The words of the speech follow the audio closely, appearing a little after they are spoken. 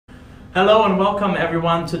Hello and welcome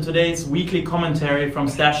everyone to today's weekly commentary from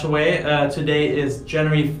StashAway. Today is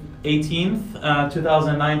January 18th,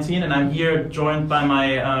 2019, and I'm here joined by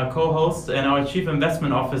my co-host and our Chief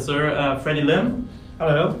Investment Officer, Freddy Lim.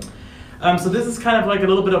 Hello. So this is kind of like a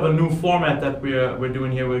little bit of a new format that we're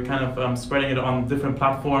doing here. We're kind of spreading it on different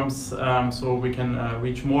platforms so we can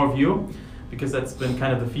reach more of you, because that's been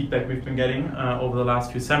kind of the feedback we've been getting over the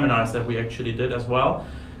last few seminars that we actually did as well.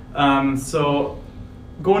 So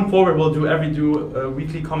going forward, we'll do a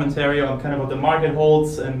weekly commentary on kind of what the market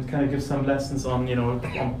holds and kind of give some lessons on,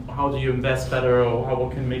 on how do you invest better, or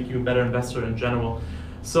what can make you a better investor in general.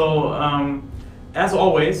 So as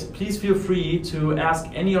always, please feel free to ask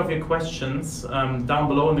any of your questions down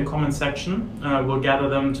below in the comment section. We'll gather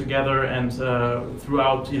them together and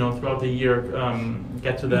throughout the year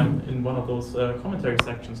get to them in one of those commentary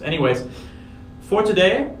sections. Anyways, for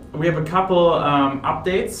today, we have a couple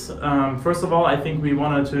updates. First of all, I think we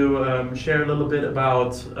wanted to share a little bit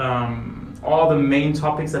about all the main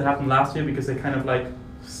topics that happened last year, because they're kind of like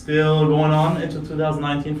still going on into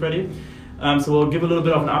 2019, Freddy. So we'll give a little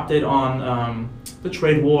bit of an update on the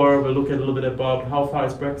trade war. We'll look at a little bit about how far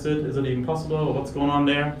is Brexit, is it even possible, or what's going on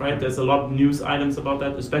there, right? There's a lot of news items about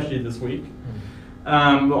that, especially this week.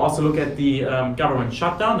 We'll also look at the government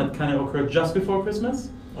shutdown that kind of occurred just before Christmas,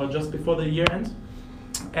 or just before the year end.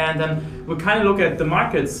 And then we'll kind of look at the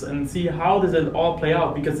markets and see how does it all play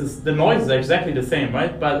out, because the noise is exactly the same,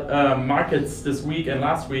 right? But markets this week and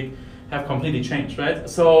last week have completely changed, right?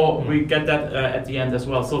 So we get that at the end as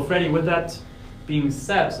well. So Freddy, with that being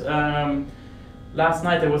said, last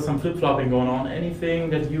night there was some flip-flopping going on. Anything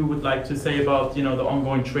that you would like to say about the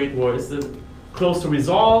ongoing trade war? Is it close to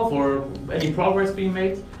resolve, or any progress being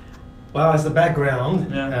made? Well, as the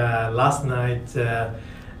background, Yeah. last night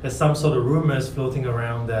there's some sort of rumors floating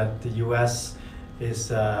around that the US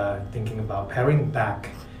is thinking about paring back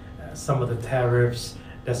some of the tariffs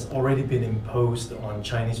that's already been imposed on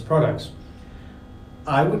Chinese products.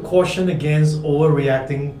 I would caution against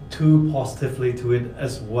overreacting too positively to it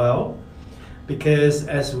as well, because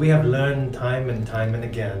as we have learned time and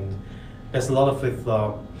again, there's a lot of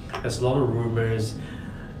flip-flop, there's a lot of rumors.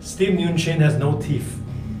 Steve Muedder has no teeth.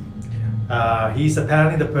 He's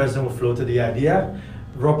apparently the person who floated the idea.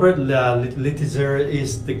 Robert Lighthizer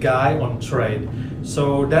is the guy on trade.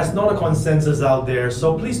 So that's not a consensus out there.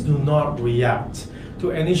 So please do not react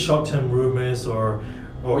to any short-term rumors or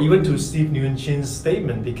even to Steve Muedder's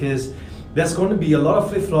statement, because there's going to be a lot of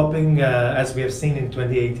flip-flopping as we have seen in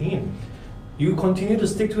 2018. You continue to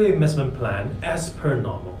stick to your investment plan as per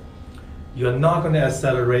normal. You're not going to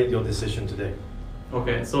accelerate your decision today.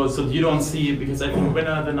 Okay, so you don't see, because I think when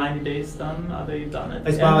are the 90 days done? Are they done at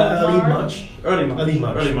It's the end about of early March?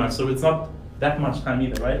 March. Early March. So it's not that much time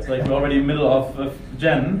either, right? It's like we're already middle of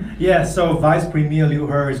Jan. Yeah, so Vice Premier Liu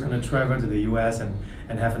He is going to travel to the US and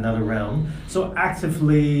have another round. So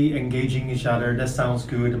actively engaging each other, that sounds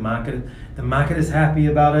good. The market is happy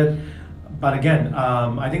about it. But again,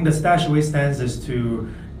 I think the StashAway stance is to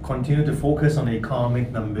continue to focus on the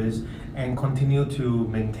economic numbers and continue to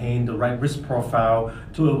maintain the right risk profile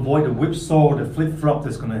to avoid the whipsaw, the flip-flop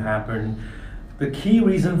that's going to happen. The key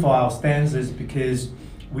reason for our stance is because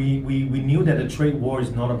we knew that the trade war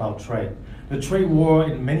is not about trade. The trade war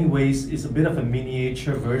in many ways is a bit of a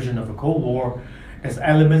miniature version of a Cold War. There's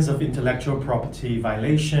elements of intellectual property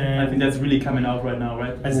violation. I think that's really coming out right now,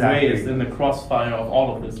 right? Exactly. Huawei is in the crossfire of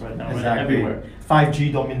all of this right now, Exactly. right? Everywhere.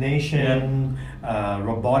 5G domination,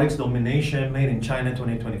 robotics domination, made in China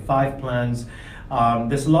 2025 plans.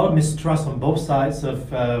 There's a lot of mistrust on both sides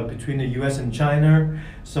of between the US and China.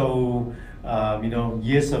 So,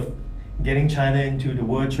 years of getting China into the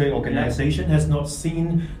World Trade Organization has not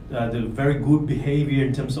seen the very good behavior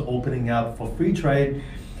in terms of opening up for free trade.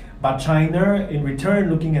 But China, in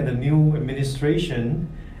return, looking at the new administration,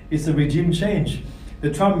 it's a regime change.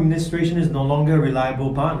 The Trump administration is no longer a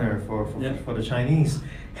reliable partner for the Chinese.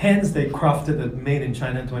 Hence, they crafted a Made in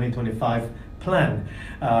China 2025 plan.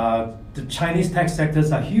 The Chinese tech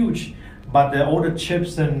sectors are huge, but all the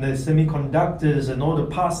chips and the semiconductors and all the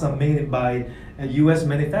parts are made by US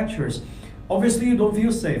manufacturers. Obviously, you don't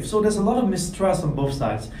feel safe. So there's a lot of mistrust on both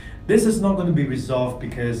sides. This is not going to be resolved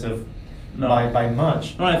because of by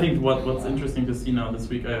March. No, I think what's interesting to see now this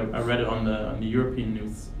week, I read it on the European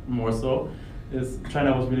news more so, is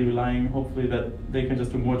China was really relying, hopefully, that they can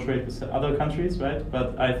just do more trade with other countries, right?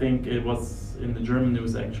 But I think it was in the German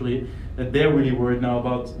news actually that they're really worried now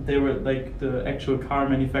about, they were like the actual car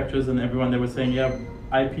manufacturers and everyone, they were saying, yeah,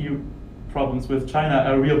 IP problems with China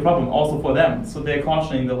are a real problem also for them. So they're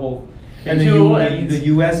cautioning the whole And the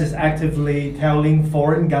US is actively telling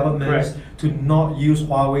foreign governments to not use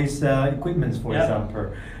Huawei's equipment, for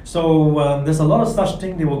example. So there's a lot of such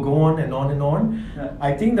things. They will go on and on and on. Yeah.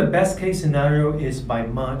 I think the best case scenario is by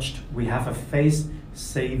March we have a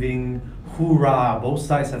face-saving hoorah. Both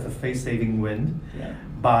sides have a face-saving win. Yeah.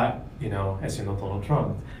 But as you know, Donald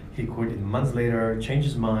Trump, he could months later change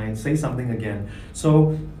his mind, say something again.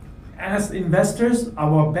 So as investors,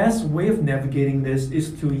 our best way of navigating this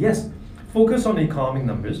is to focus on economic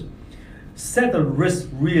numbers, set the risk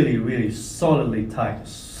really, really solidly tight,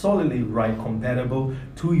 solidly right, compatible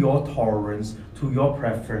to your tolerance, to your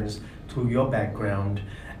preference, to your background,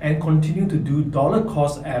 and continue to do dollar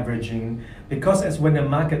cost averaging, because as when the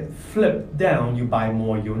market flip down, you buy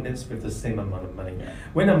more units with the same amount of money. Yeah.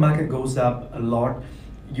 When the market goes up a lot,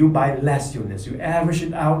 you buy less units. You average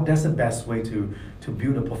it out. That's the best way to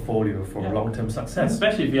build a portfolio for long-term success.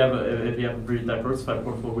 Especially if you have a very diversified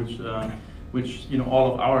portfolio, which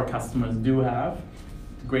all of our customers do have.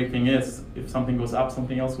 The great thing is, if something goes up,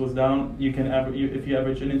 something else goes down. You can if you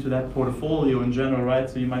average it into that portfolio in general, right?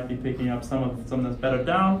 So you might be picking up some that's better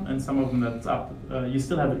down and some of them that's up. You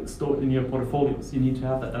still have it stored in your portfolios. You need to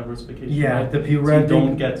have that diversification. Yeah, right? the periodic so you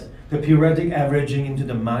don't get the periodic averaging into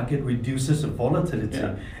the market reduces the volatility,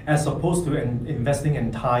 as opposed to investing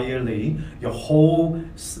entirely your whole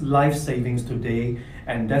life savings today,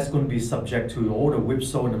 and that's going to be subject to all the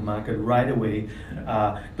whipsaw in the market right away.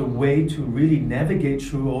 The way to really navigate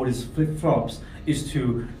through all these flip-flops is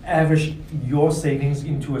to average your savings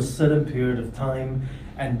into a certain period of time,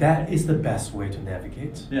 and that is the best way to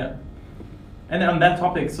navigate. Yeah. And on that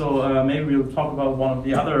topic, so maybe we'll talk about one of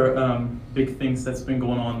the other big things that's been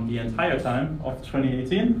going on the entire time of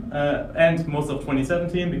 2018 and most of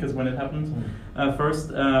 2017, because when it happened,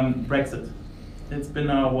 first, Brexit. It's been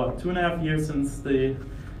now, 2.5 years since the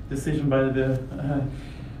decision by the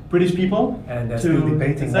British people. And they're still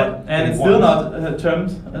debating and it's still not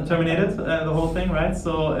terminated, the whole thing, right?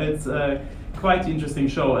 So it's quite interesting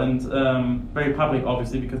show, and very public,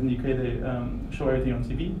 obviously, because in the UK they show everything on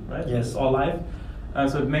TV, right? Yes. It's all live,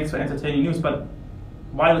 so it makes for entertaining news. But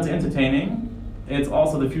while it's entertaining, it's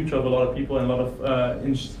also the future of a lot of people, and a lot of,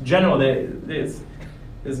 in general,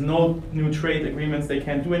 there's no new trade agreements. They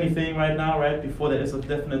can't do anything right now, right? Before there is a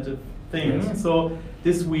definitive thing. Yes. So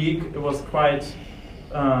this week it was quite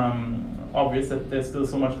obvious that there's still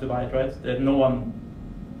so much divide, right? That no one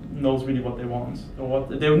knows really what they want, or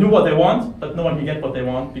they knew what they want, but no one can get what they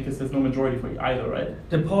want because there's no majority for either, right?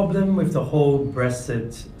 The problem with the whole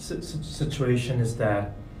Brexit situation is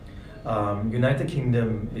that United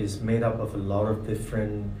Kingdom is made up of a lot of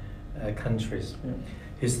different countries. Yeah.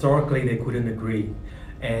 Historically, they couldn't agree,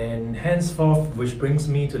 and henceforth, which brings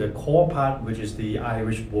me to the core part, which is the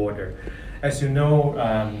Irish border. As you know,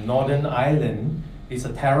 Northern Ireland is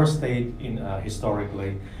a terror state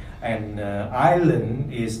historically. And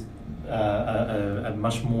Ireland is a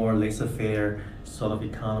much more laissez-faire sort of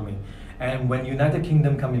economy. And when United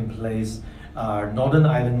Kingdom come in place, Northern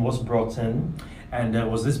Ireland was brought in, and there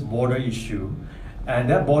was this border issue. And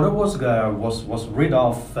that border was rid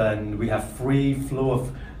of, and we have free flow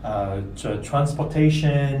of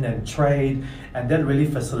transportation and trade, and that really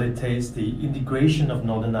facilitates the integration of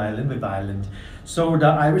Northern Ireland with Ireland. So the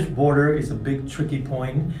Irish border is a big tricky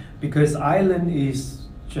point, because Ireland is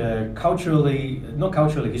historically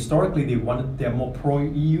they're more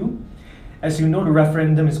pro-EU. As you know, the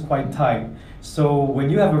referendum is quite tight. So when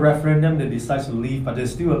you have a referendum that decides to leave, but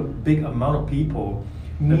there's still a big amount of people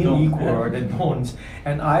nearly equal that don't.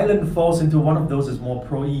 And Ireland falls into one of those is more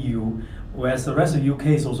pro-EU, whereas the rest of the UK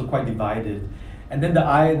is also quite divided. And then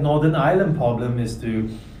the Northern Ireland problem is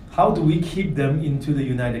how do we keep them into the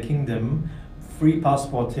United Kingdom, free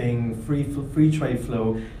passporting, free trade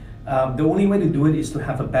flow. The only way to do it is to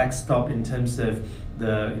have a backstop in terms of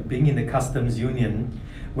being in the customs union.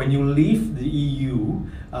 When you leave the EU,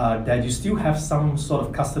 that you still have some sort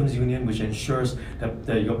of customs union which ensures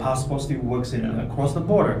that your passport still works across the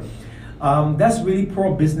border. That's really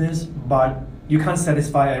pro-business, but you can't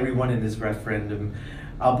satisfy everyone in this referendum.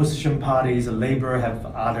 Opposition parties, Labour, have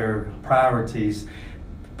other priorities.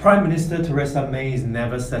 Prime Minister Theresa May is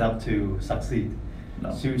never set up to succeed.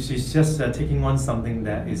 No. So she's just taking on something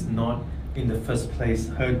that is not in the first place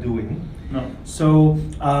her doing. No. So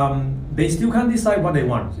they still can't decide what they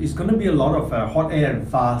want. It's going to be a lot of hot air and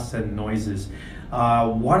fuss and noises.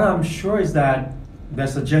 What I'm sure is that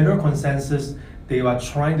there's a general consensus they are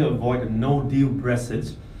trying to avoid a no-deal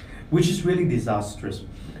Brexit, which is really disastrous.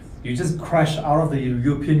 You just crash out of the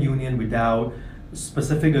European Union without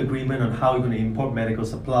specific agreement on how you're going to import medical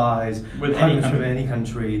supplies With any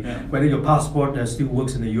country, whether your passport still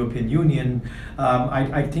works in the European Union.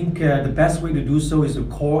 I think the best way to do so is to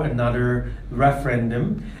call another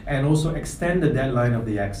referendum and also extend the deadline of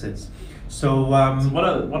the exits. So what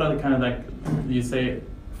are the kind of, like, you say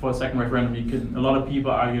for a second referendum, a lot of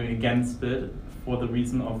people are arguing against it for the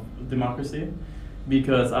reason of democracy,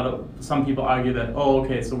 because some people argue that, oh,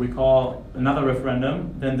 okay, so we call another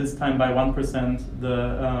referendum, then this time by 1%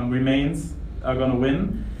 the Remains are going to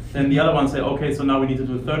win. Then the other ones say, okay, so now we need to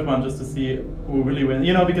do a third one just to see who really wins.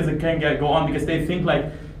 You know, because it can go on, because they think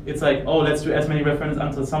like, it's like, oh, let's do as many referendums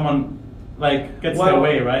until someone like gets their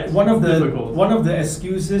way, right? One of the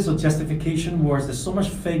excuses or justification was there's so much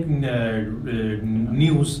fake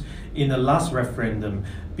news in the last referendum.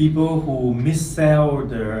 People who missell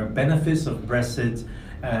the benefits of Brexit,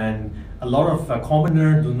 and a lot of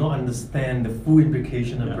commoners do not understand the full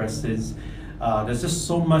implication of Brexit. There's just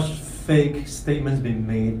so much fake statements being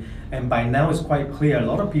made, and by now it's quite clear a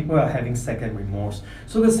lot of people are having second remorse.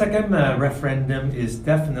 So the second referendum is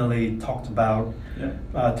definitely talked about.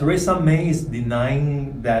 Theresa May is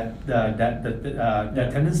denying that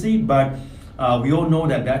tendency, but we all know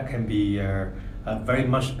that can be very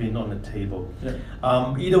much been on the table.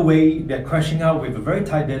 Either way, they're crashing out with a very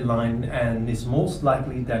tight deadline, and it's most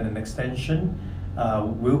likely that an extension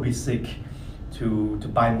will be seek to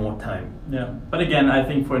buy more time. But again, I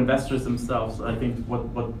think for investors themselves, I think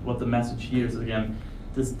what the message here is, again,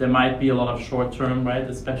 there might be a lot of short term, right?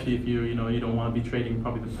 Especially if you don't want to be trading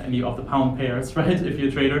probably any of the pound pairs, right? If you're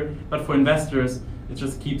a trader. But for investors, it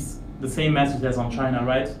just keeps the same message as on China,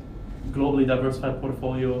 right? Globally diversified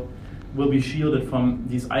portfolio will be shielded from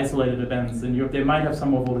these isolated events in Europe. They might have some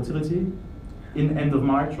more volatility in end of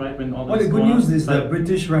March, right? When all the good news is the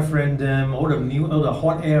British referendum, all the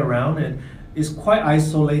hot air around it is quite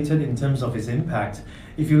isolated in terms of its impact.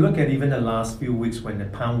 If you look at even the last few weeks when the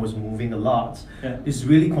pound was moving a lot, it's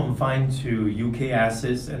really confined to UK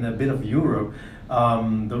assets and a bit of Europe.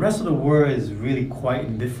 The rest of the world is really quite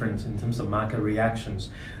indifferent in terms of market reactions.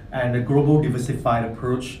 And the global diversified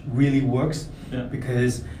approach really works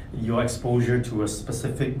because your exposure to a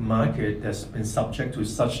specific market that's been subject to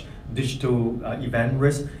such digital event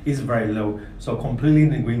risk is very low. So completely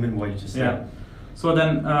in agreement with what you just said. So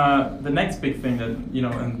then the next big thing that,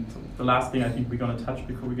 and the last thing I think we're going to touch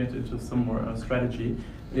before we get into some more strategy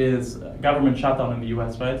is government shutdown in the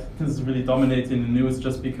US, right? This is really dominating the news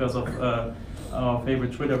just because of our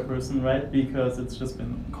favorite Twitter person, right? Because it's just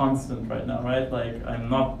been constant right now, right? Like, I'm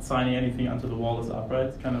not signing anything until the wall is up, right?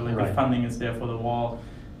 It's kind of like the funding is there for the wall.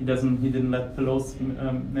 He didn't let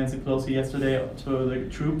Nancy Pelosi yesterday to the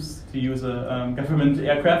troops to use a government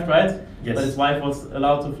aircraft, right? Yes. But his wife was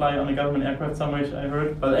allowed to fly on a government aircraft somewhere, I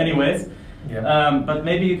heard. But anyways, but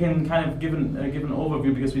maybe you can kind of give an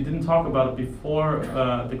overview, because we didn't talk about it before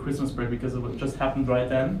the Christmas break, because it just happened right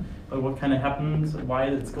then. But what kind of happened, why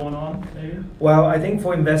it's going on, maybe? Well, I think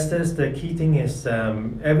for investors, the key thing is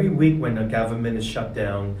every week when the government is shut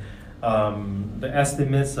down, the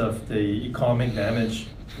estimates of the economic damage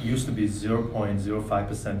used to be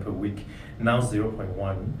 0.05% per week, now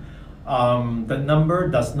 0.1. The number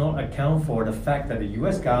does not account for the fact that the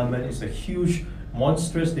US government is a huge,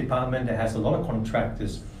 monstrous department that has a lot of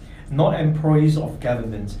contractors, not employees of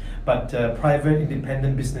government, but private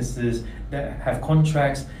independent businesses that have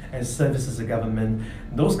contracts and services the government.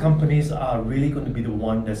 Those companies are really going to be the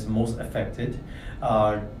one that's most affected.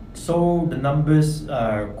 So the numbers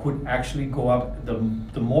could actually go up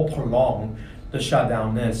the more prolonged the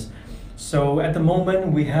shutdown is. So at the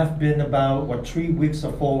moment, we have been about 3 weeks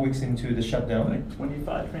or 4 weeks into the shutdown. Like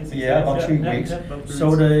 25, 26 days. About 3 weeks.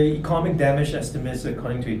 So the economic damage estimates,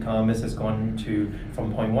 according to economists, has gone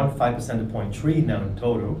from 0.15% to 0.3% now in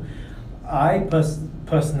total. I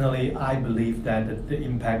personally believe that the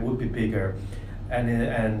impact would be bigger, and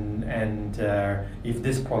if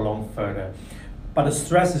this prolonged further. But the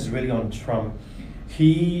stress is really on Trump.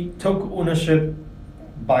 He took ownership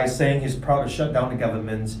by saying he's proud to shut down the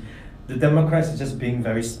government. The Democrats are just being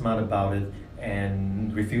very smart about it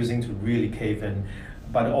and refusing to really cave in.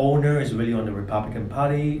 But the owner is really on the Republican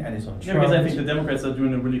Party, and it's on Trump. Because I think the Democrats are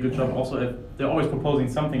doing a really good job. Also, they're always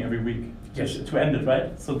proposing something every week to end it,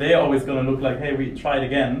 right? So they're always going to look like, hey, we tried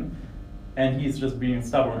again, and he's just being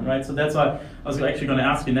stubborn, right? So that's why I was actually going to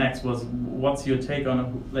ask you next was, what's your take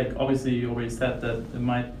on, like, obviously you already said that it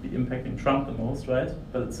might be impacting Trump the most, right?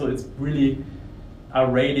 But so it's really our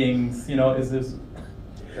ratings, is this?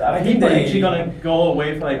 I think they're actually going to go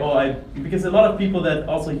away for like, because a lot of people that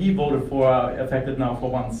also he voted for are affected now for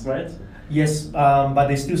once, right? Yes, but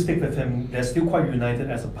they still stick with him. They're still quite united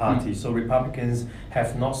as a party. So Republicans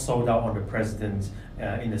have not sold out on the president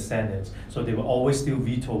in the Senate. So they will always still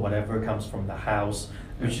veto whatever comes from the House,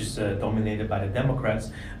 which is dominated by the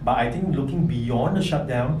Democrats. But I think looking beyond the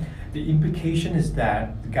shutdown, the implication is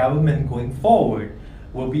that the government going forward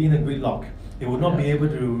will be in a gridlock. They will not be able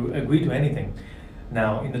to agree to anything.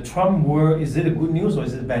 Now, in the Trump world, is it a good news or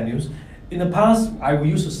is it bad news? In the past, I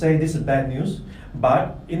used to say this is bad news,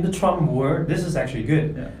 but in the Trump world, this is actually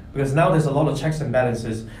good. Because now there's a lot of checks and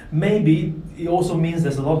balances. Maybe it also means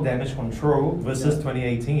there's a lot of damage control versus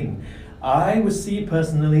 2018. I would see it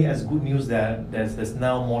personally as good news that there's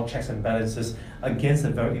now more checks and balances against a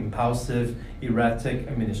very impulsive, erratic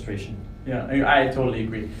administration. Yeah, I totally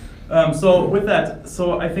agree. So with that,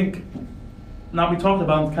 so I think now we talked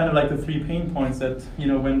about kind of like the 3 pain points that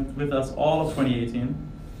went with us all of 2018.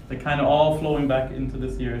 They're kind of all flowing back into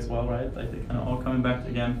this year as well, right? Like they're kind of all coming back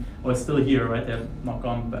again, or still here, right? They're not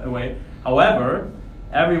gone away. However,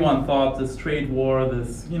 everyone thought this trade war,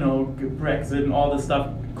 this Brexit and all this stuff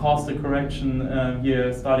caused a correction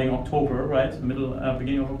here starting October, right?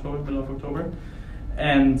 Beginning of October, middle of October.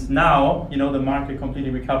 And now, the market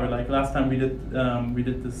completely recovered. Like last time we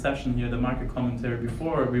did this session here, the market commentary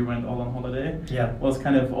before we went all on holiday was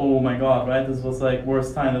kind of, oh my God, right? This was like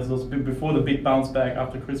worst time. This was before the big bounce back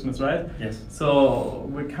after Christmas, right? Yes. So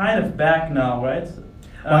we're kind of back now, right?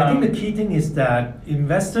 Well, I think the key thing is that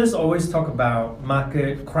investors always talk about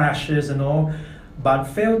market crashes and all, but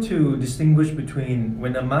fail to distinguish between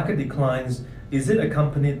when a market declines, is it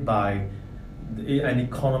accompanied by an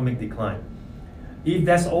economic decline? If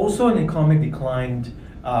there's also an economic decline,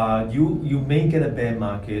 you may get a bear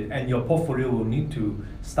market and your portfolio will need to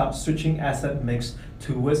start switching asset mix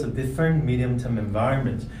towards a different medium-term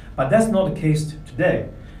environment. But that's not the case today.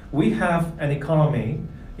 We have an economy,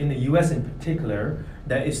 in the US in particular,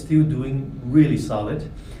 that is still doing really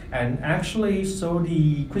solid. And actually, so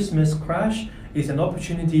the Christmas crash is an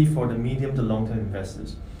opportunity for the medium to long-term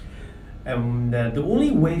investors. And the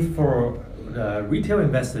only way for retail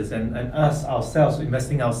investors and us ourselves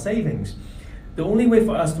investing our savings, the only way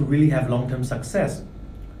for us to really have long-term success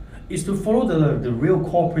is to follow the real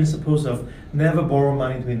core principles of never borrow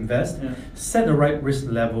money to invest, set the right risk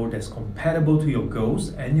level that's compatible to your goals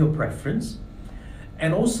and your preference,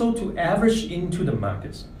 and also to average into the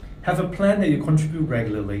markets. Have a plan that you contribute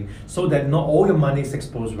regularly so that not all your money is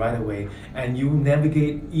exposed right away and you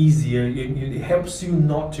navigate easier. It helps you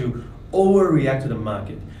not to overreact to the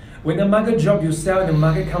market. When the market drops, you sell, and the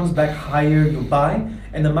market comes back higher, you buy,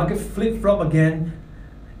 and the market flip-flop again.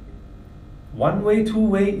 One way, two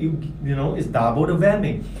way, it's double the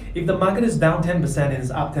whammy. If the market is down 10% and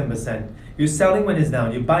it's up 10%, you're selling when it's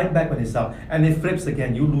down, you're buying back when it's up, and it flips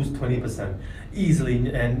again, you lose 20%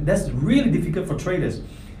 easily, and that's really difficult for traders,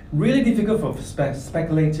 really difficult for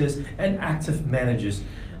speculators and active managers.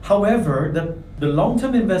 However, the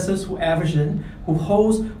long-term investors who average in, who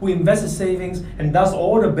holds, who invest in savings, and does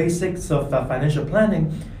all the basics of financial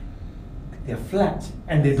planning, they're flat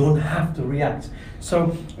and they don't have to react.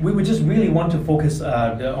 So we would just really want to focus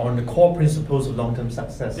on the core principles of long-term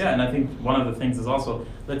success. Yeah, and I think one of the things is also,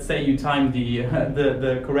 let's say you time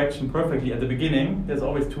the correction perfectly at the beginning, there's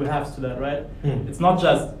always two halves to that, right? It's not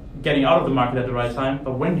just getting out of the market at the right time,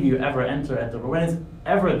 but when do you ever enter when is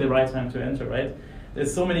ever the right time to enter, right?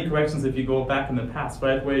 There's so many corrections if you go back in the past,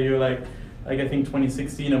 right? Where you're like I think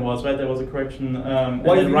 2016 it was, right? There was a correction.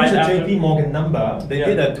 Well, if you use a JP Morgan number, they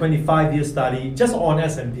did a 25-year study just on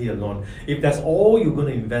S&P alone. If that's all you're going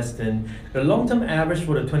to invest in, the long-term average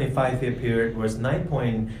for the 25-year period was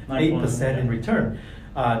 9.8% in return.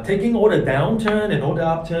 Taking all the downturn and all the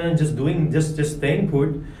upturn, just staying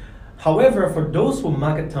put. However, for those who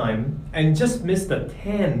market time and just missed the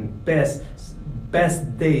 10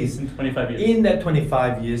 best days in 25 years. In that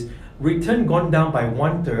 25 years, return gone down by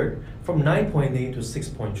 1/3 from 9.8 to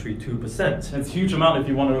 6.32%. That's a huge amount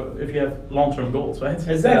if you have long-term goals, right?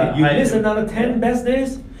 Exactly. You miss another 10 best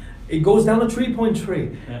days, it goes down to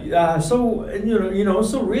 3.3.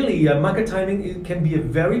 So really, market timing, it can be a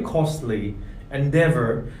very costly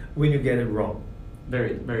endeavor when you get it wrong.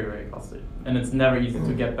 Very, very, very costly, and it's never easy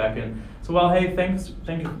to get back in. So, well, hey, thank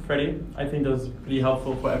you, Freddy. I think that was really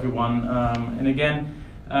helpful for everyone. And again,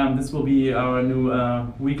 this will be our new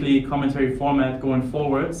weekly commentary format going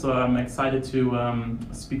forward. So I'm excited to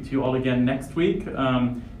speak to you all again next week.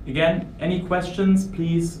 Again, any questions,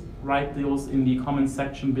 please write those in the comments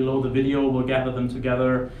section below the video. We'll gather them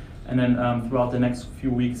together, and then throughout the next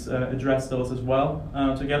few weeks address those as well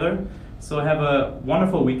together. So have a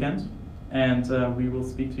wonderful weekend. And we will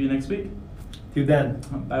speak to you next week. Till then.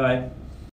 Bye-bye.